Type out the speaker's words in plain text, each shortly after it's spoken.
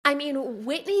I mean,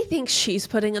 Whitney thinks she's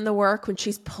putting in the work when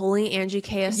she's pulling Angie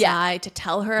K aside to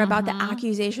tell her about the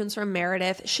accusations from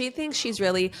Meredith. She thinks she's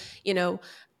really,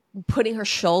 putting her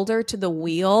shoulder to the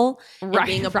wheel and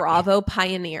being a Bravo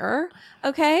pioneer.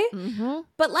 Okay.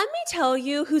 But let me tell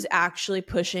you who's actually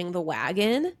pushing the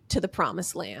wagon to the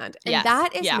promised land. And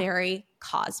that is Mary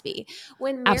Cosby.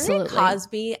 When Mary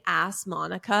Cosby asked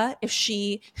Monica if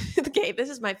she, okay, this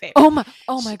is my favorite.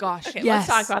 Oh my gosh. Okay, let's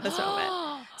talk about this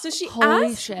moment. So she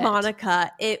asked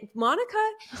Monica,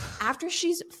 after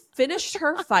she's finished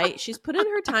her fight, she's put in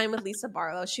her time with Lisa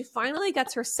Barlow. She finally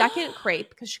gets her second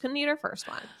crepe because she couldn't eat her first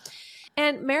one.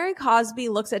 And Mary Cosby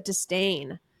looks at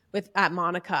disdain at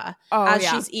Monica as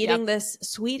she's eating this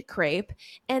sweet crepe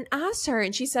and asks her,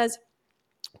 and she says,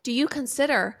 do you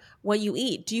consider what you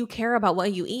eat? Do you care about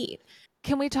what you eat?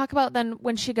 Can we talk about then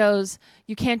when she goes,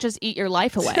 you can't just eat your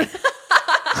life away?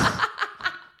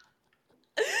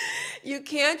 You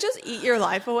can't just eat your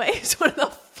life away. It's one of the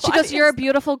funniest. She goes, you're a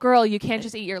beautiful girl. You can't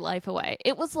just eat your life away.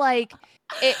 It was like,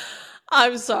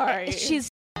 I'm sorry.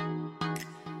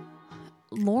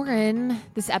 Lauren,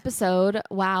 this episode,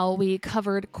 wow, we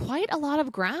covered quite a lot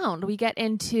of ground. We get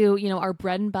into, our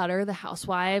bread and butter, the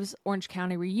Housewives, Orange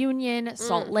County reunion,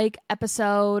 Salt Lake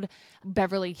episode,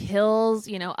 Beverly Hills,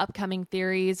 upcoming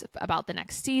theories about the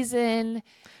next season.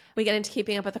 We get into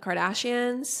keeping up with the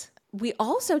Kardashians. We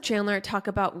also, Chandler, talk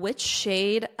about which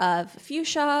shade of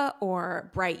fuchsia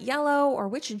or bright yellow or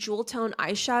which jewel tone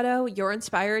eyeshadow you're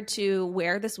inspired to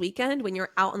wear this weekend when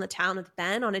you're out on the town with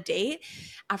Ben on a date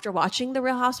after watching The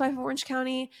Real Housewives of Orange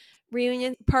County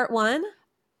reunion part 1.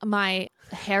 My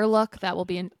hair look that will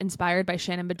be inspired by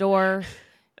Shannon Bedore.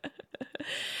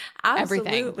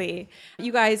 Absolutely. Everything.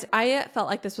 You guys, I felt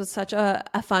like this was such a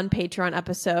fun Patreon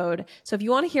episode. So if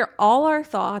you want to hear all our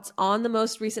thoughts on the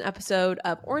most recent episode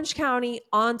of Orange County,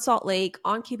 on Salt Lake,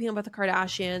 on Keeping Up with the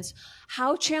Kardashians,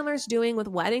 how Chandler's doing with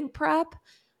wedding prep,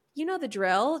 you know the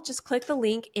drill. Just click the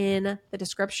link in the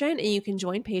description and you can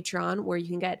join Patreon where you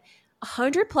can get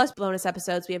 100 plus bonus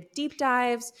episodes. We have deep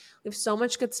dives. We have so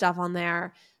much good stuff on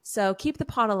there. So keep the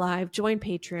pot alive, join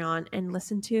Patreon, and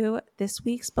listen to this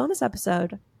week's bonus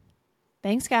episode.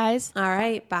 Thanks, guys. All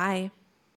right. Bye.